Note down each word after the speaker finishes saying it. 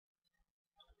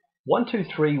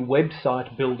123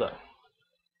 Website Builder.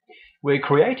 We're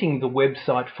creating the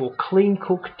website for Clean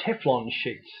Cook Teflon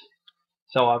sheets.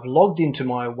 So I've logged into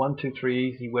my 123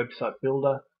 Easy Website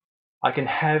Builder. I can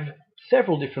have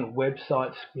several different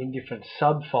websites in different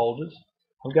subfolders.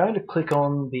 I'm going to click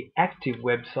on the active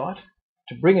website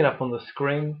to bring it up on the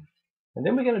screen, and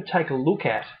then we're going to take a look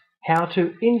at how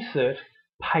to insert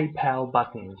PayPal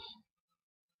buttons.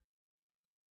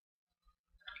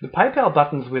 The PayPal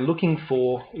buttons we're looking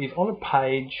for is on a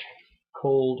page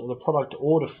called the product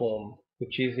order form,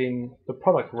 which is in the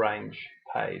product range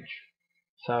page.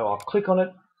 So I'll click on it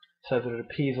so that it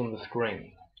appears on the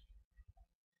screen.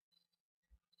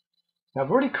 Now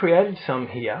I've already created some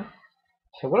here,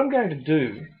 so what I'm going to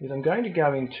do is I'm going to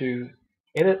go into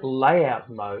edit layout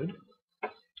mode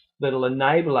that'll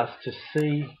enable us to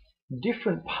see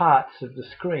different parts of the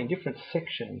screen, different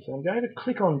sections. And I'm going to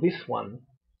click on this one.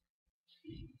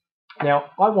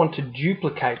 Now I want to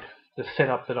duplicate the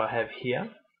setup that I have here,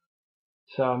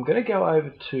 so I'm going to go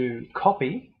over to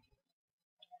copy,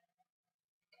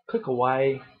 click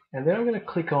away, and then I'm going to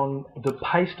click on the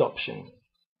paste option.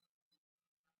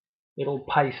 It'll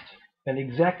paste an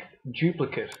exact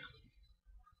duplicate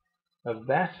of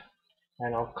that,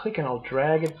 and I'll click and I'll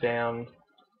drag it down.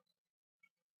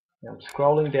 Now I'm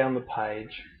scrolling down the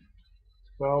page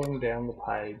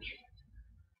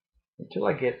until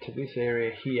I get to this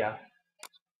area here,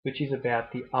 which is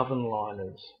about the oven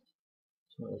liners.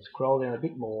 So I'll scroll down a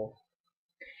bit more.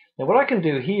 Now what I can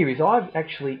do here is I've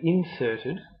actually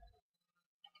inserted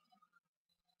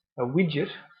a widget,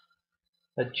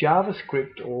 a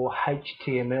JavaScript or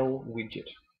HTML widget.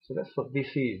 So that's what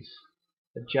this is,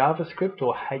 a JavaScript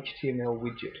or HTML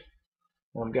widget.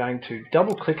 And I'm going to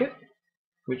double click it,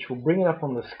 which will bring it up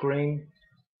on the screen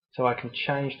so I can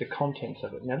change the contents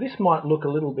of it. Now this might look a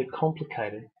little bit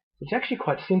complicated. It's actually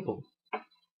quite simple.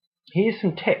 Here's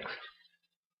some text.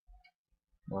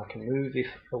 I can move this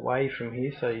away from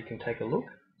here so you can take a look.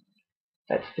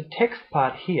 That's the text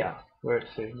part here, where it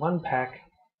says 1 pack,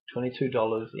 $22,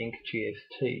 Inc.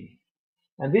 GST.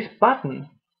 And this button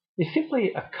is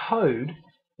simply a code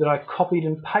that I copied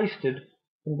and pasted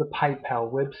from the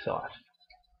PayPal website.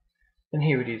 And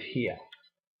here it is here.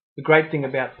 The great thing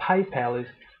about PayPal is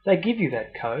they give you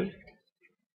that code.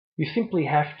 You simply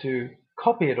have to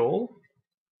copy it all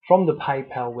from the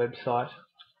PayPal website,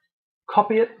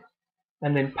 copy it,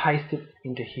 and then paste it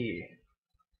into here.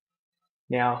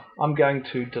 Now I'm going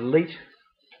to delete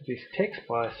this text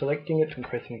by selecting it and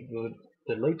pressing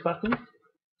the delete button,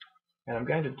 and I'm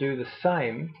going to do the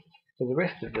same for the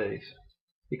rest of these,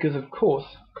 because of course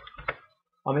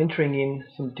I'm entering in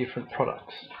some different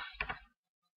products.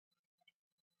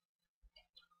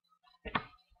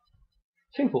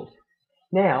 Simple.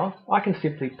 Now I can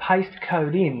simply paste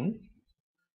code in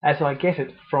as I get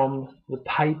it from the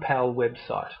PayPal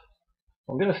website.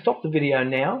 I'm going to stop the video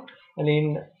now, and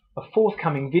in a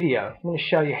forthcoming video I'm going to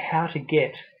show you how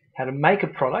to make a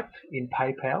product in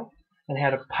PayPal and how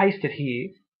to paste it here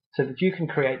so that you can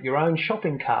create your own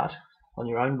shopping cart on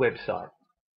your own website.